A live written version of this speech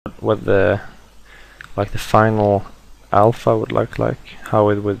what the final alpha would look like, how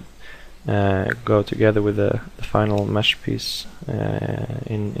it would go together with the final mesh piece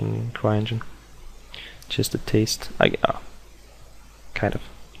in Cryengine. Just a taste, kind of.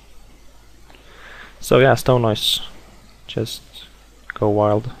 So yeah, stone noise, just go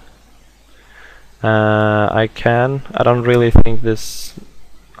wild. I don't really think this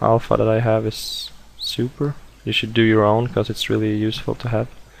alpha that I have is super. You should do your own because it's really useful to have.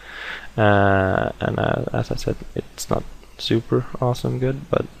 And as I said, it's not super awesome good,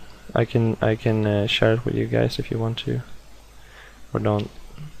 but I can share it with you guys if you want to, or don't.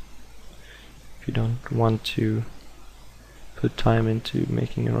 If you don't want to put time into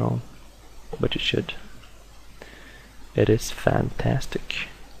making your own, but you should. It is fantastic.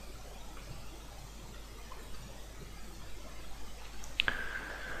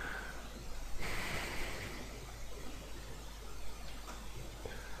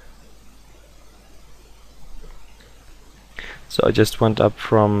 So I just went up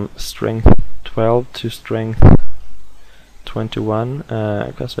from strength 12 to strength 21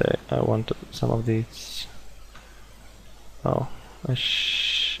 because I wanted some of these. Oh, I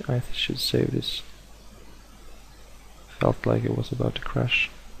should save this. Felt like it was about to crash.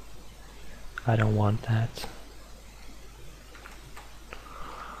 I don't want that.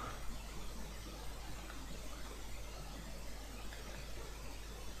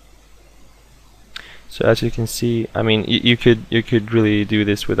 So as you can see, I mean, you could really do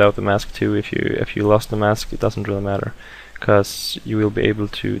this without the mask too. If you lost the mask, it doesn't really matter, because you will be able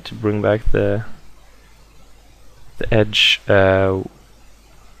to bring back the edge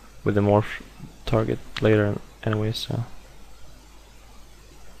with the morph target later anyway.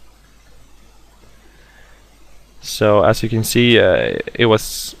 So as you can see, it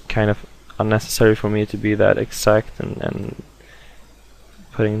was kind of unnecessary for me to be that exact and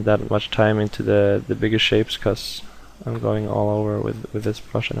putting that much time into the bigger shapes, because I'm going all over with this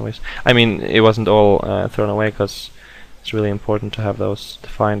brush anyways. I mean, it wasn't all thrown away, because it's really important to have those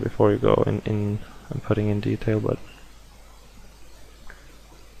defined before you go in and putting in detail, but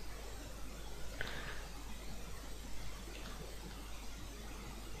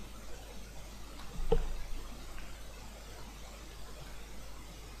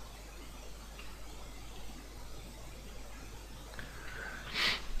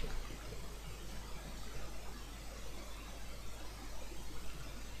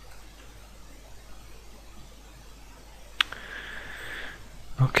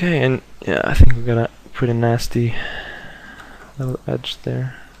okay, and yeah, I think we got a pretty nasty little edge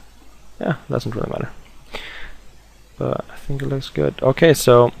there. Yeah, doesn't really matter, but I think it looks good. Okay,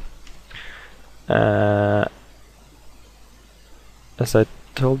 so as I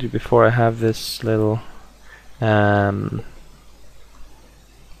told you before, I have this little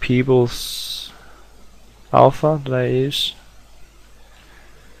Peebles alpha that I use,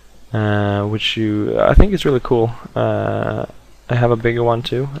 which I think is really cool. I have a bigger one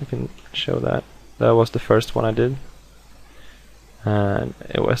too. I can show that. That was the first one I did, and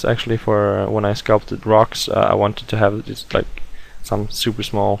it was actually for when I sculpted rocks. I wanted to have just like some super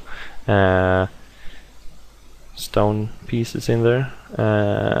small stone pieces in there,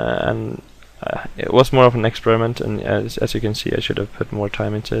 and it was more of an experiment. And as you can see, I should have put more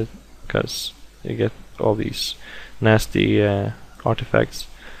time into it, because you get all these nasty artifacts.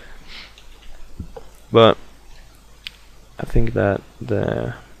 But I think that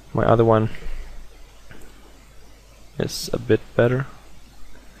my other one is a bit better,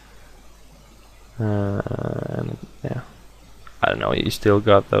 and yeah, I don't know, you still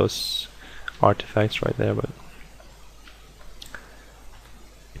got those artifacts right there, but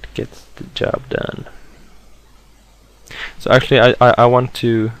it gets the job done. So actually I want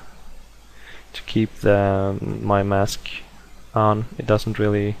to keep my mask on. It doesn't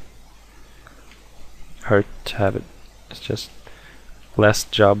really hurt to have it. It's just less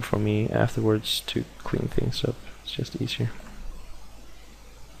job for me afterwards to clean things up. It's just easier.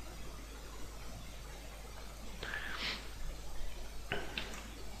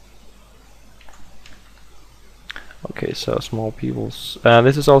 Okay, so small peoples.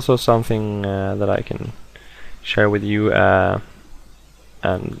 This is also something that I can share with you, and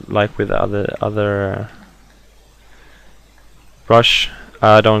like with other brush,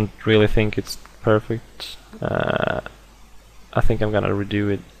 I don't really think it's perfect. I think I'm gonna redo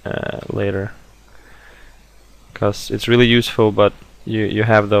it later, because it's really useful, but you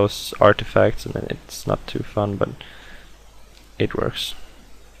have those artifacts and it's not too fun, but it works.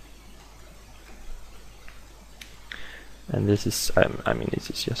 And this is, I mean, this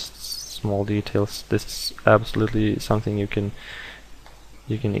is just small details. This is absolutely something you can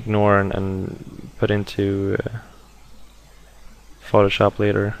you can ignore and put into Photoshop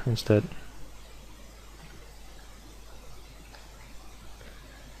later instead.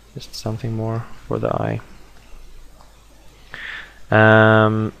 Just something more for the eye.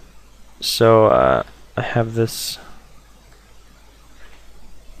 So I have this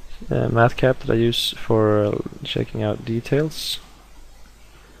math cap that I use for checking out details.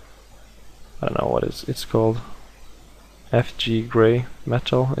 I don't know what it's called. FG Gray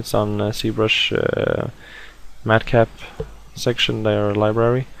Metal. It's on ZBrush matte cap section, their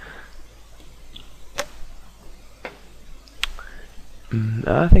library.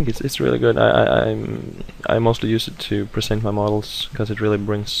 I think it's really good. I mostly use it to present my models because it really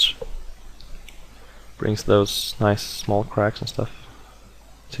brings those nice small cracks and stuff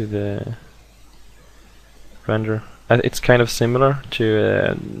to the render. It's kind of similar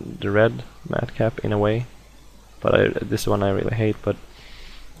to the red matte cap in a way, but this one I really hate. But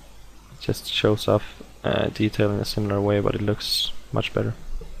it just shows off detail in a similar way, but it looks much better.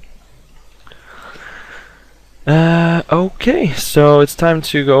 Okay, so it's time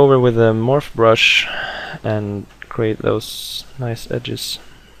to go over with the morph brush and create those nice edges.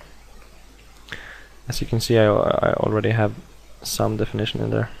 As you can see, I already have some definition in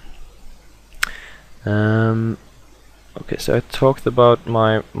there. Okay, so I talked about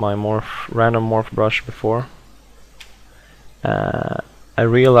my random morph brush before. I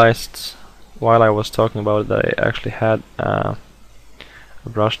realized while I was talking about it that I actually had a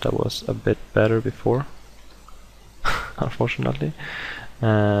brush that was a bit better before. Unfortunately,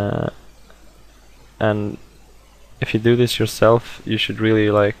 and if you do this yourself, you should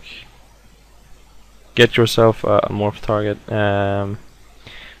really get yourself a morph target,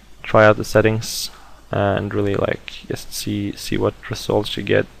 try out the settings, and really just see what results you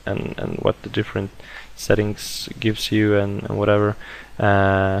get and what the different settings gives you and whatever.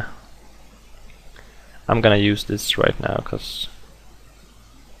 I'm gonna use this right now because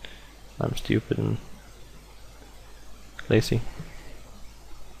I'm stupid and lazy.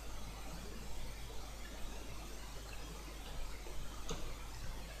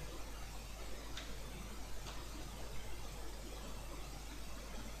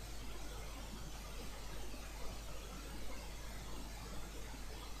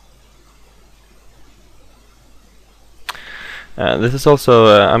 This is also,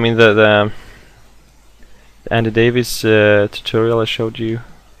 I mean, the Andy Davis tutorial I showed you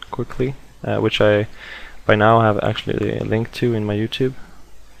quickly, which I by now have actually linked to in my YouTube.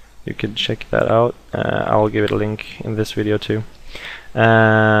 You could check that out. I'll give it a link in this video too.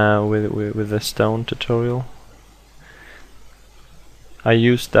 With the stone tutorial, I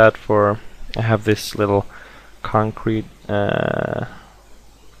used that for. I have this little concrete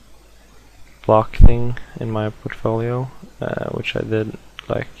block thing in my portfolio, which I did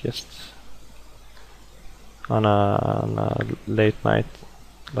just on a late night,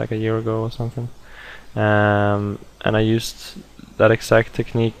 like a year ago or something. And I used that exact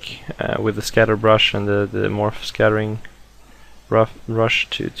technique with the scatter brush and the morph scattering brush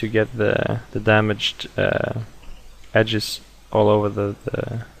to get the damaged edges all over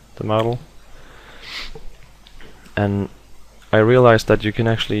the model. And I realized that you can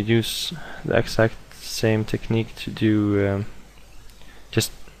actually use the exact same technique to do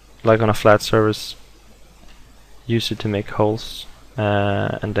just like on a flat surface, use it to make holes,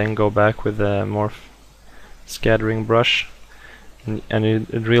 and then go back with the morph scattering brush, and it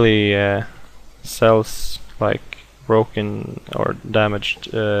really sells like broken or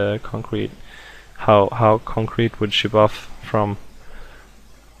damaged concrete, how concrete would chip off from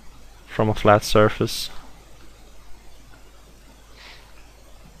a flat surface.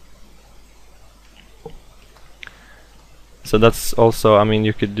 So that's also, I mean,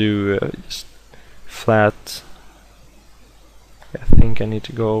 you could do just flat. I think I need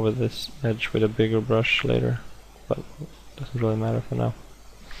to go over this edge with a bigger brush later, but it doesn't really matter for now.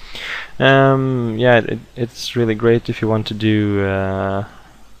 Yeah, it's really great if you want to do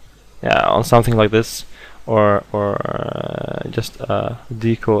yeah, on something like this, or just a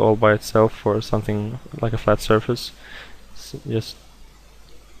decal all by itself for something like a flat surface. It's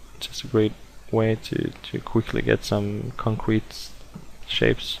just a great way to quickly get some concrete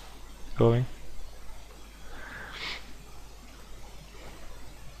shapes going.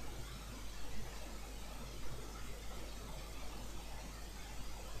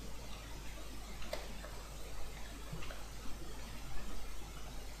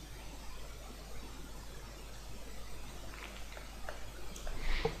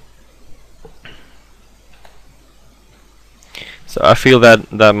 So I feel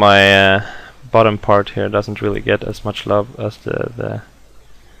that my bottom part here doesn't really get as much love as the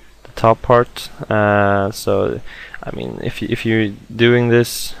top part. So I mean, if you're doing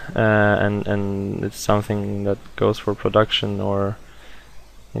this and it's something that goes for production or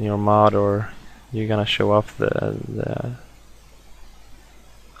in your mod, or you're gonna show off the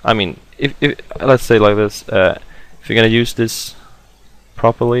I mean, if let's say like this, if you're gonna use this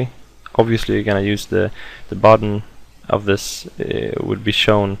properly, obviously you're gonna use the bottom of this would be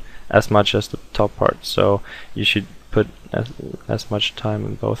shown as much as the top part, so you should put as much time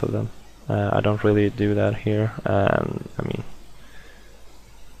in both of them. I don't really do that here. I mean,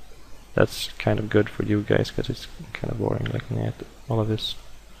 that's kind of good for you guys because it's kind of boring looking at all of this,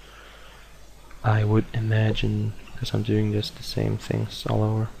 I would imagine, because I'm doing just the same things all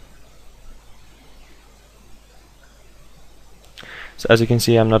over. So as you can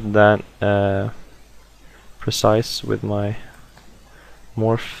see, I'm not that precise with my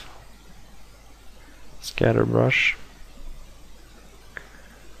morph scatter brush.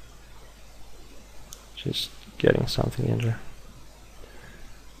 Just getting something in there.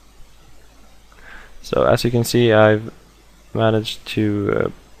 So as you can see, I've managed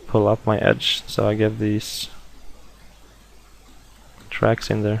to pull up my edge, so I get these tracks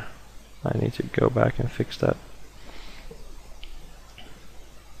in there. I need to go back and fix that.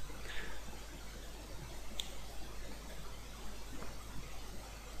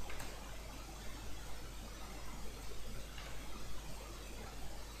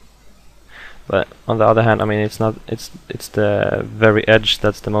 But on the other hand, I mean, it's not. It's the very edge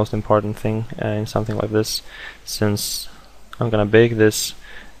that's the most important thing in something like this. Since I'm gonna bake this,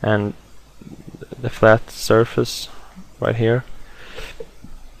 and the flat surface right here,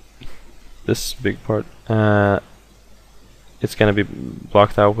 this big part, it's gonna be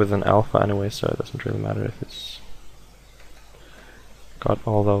blocked out with an alpha anyway, so it doesn't really matter if it's got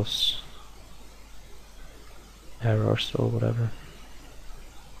all those errors or whatever.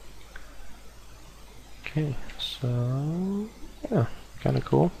 Okay, so yeah, kind of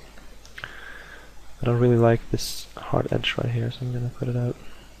cool. I don't really like this hard edge right here, so I'm gonna put it out.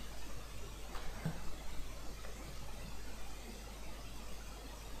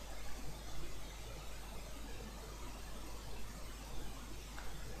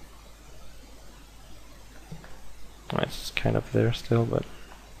 It's kind of there still, but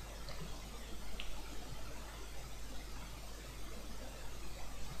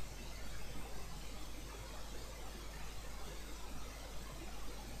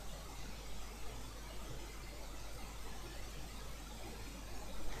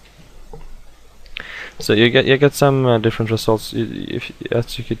so you get some different results.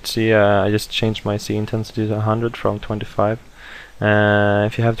 As you could see, I just changed my C intensity to 100 from 25.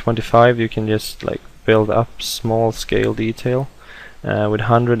 If you have 25, you can just like build up small scale detail. With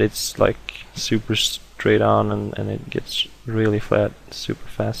 100, it's like super straight on, and it gets really flat super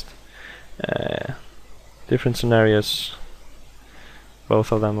fast. Different scenarios,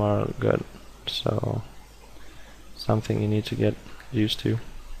 both of them are good, so something you need to get used to.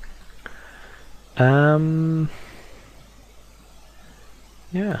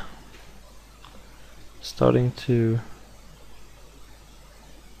 Yeah, starting to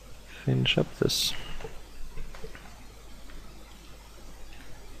finish up this.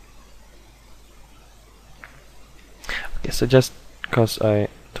 Okay, so just because I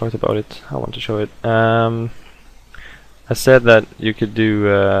talked about it, I want to show it. I said that you could do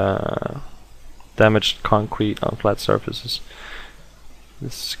damaged concrete on flat surfaces.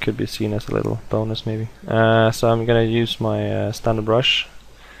 This could be seen as a little bonus maybe. So I'm gonna use my standard brush,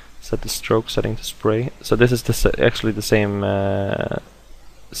 set the stroke setting to spray. So this is actually the same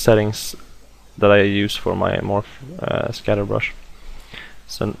settings that I use for my morph scatter brush.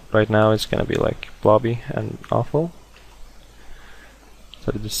 So right now it's gonna be like blobby and awful.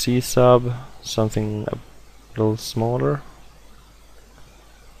 So the C sub, something a little smaller,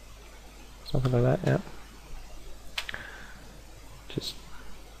 something like that, yeah. Just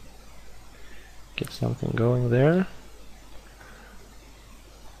get something going there.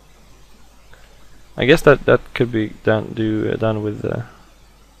 I guess that could be done with the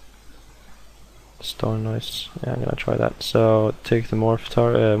storm noise. Yeah, I'm gonna try that. So take the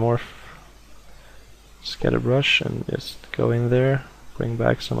morph scatter brush and just go in there, bring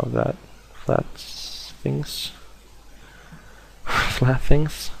back some of that flat things, flat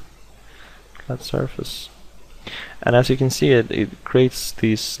surface. And as you can see, it creates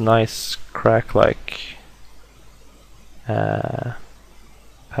these nice crack-like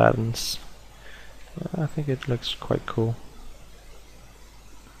patterns. I think it looks quite cool.